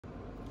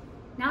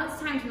Now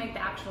it's time to make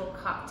the actual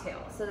cocktail.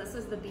 So this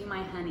is the Be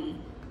My Honey.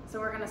 So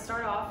we're gonna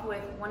start off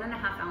with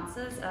 1.5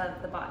 ounces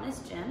of the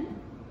Botanist Gin.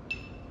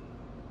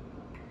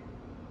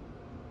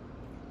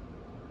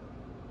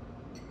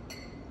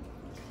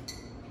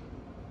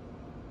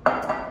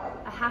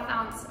 A 1/2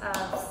 ounce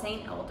of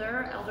St.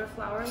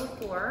 elderflower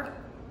liqueur.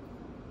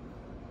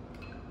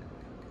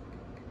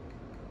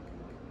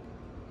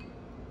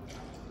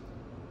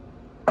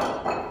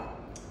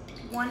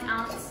 One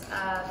ounce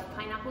of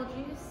pineapple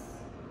juice.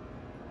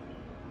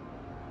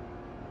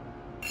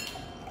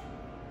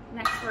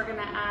 Next, we're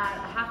gonna add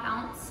a 1/2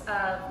 ounce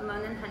of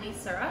Monin honey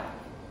syrup.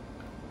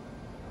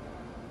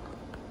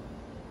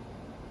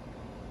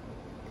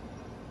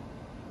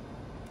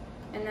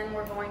 And then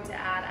we're going to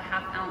add a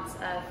 1/2 ounce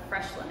of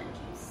fresh lemon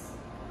juice.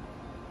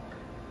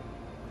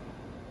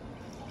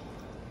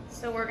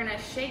 So we're gonna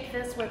shake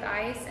this with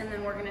ice and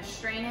then we're gonna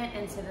strain it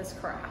into this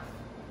carafe.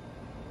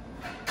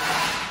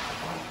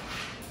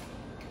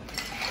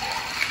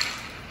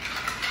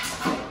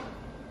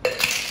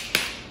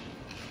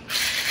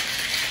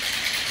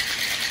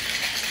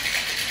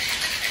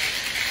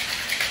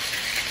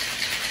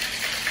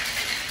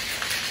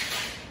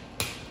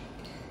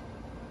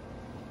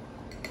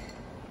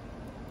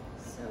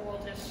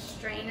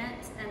 Strain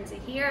it into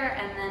here,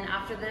 and then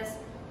after this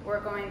we're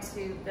going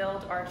to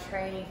build our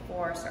tray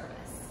for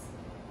service.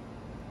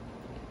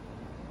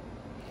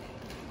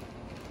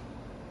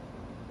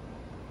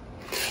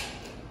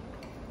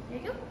 There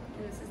you go,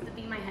 and this is the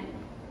Be My Honey.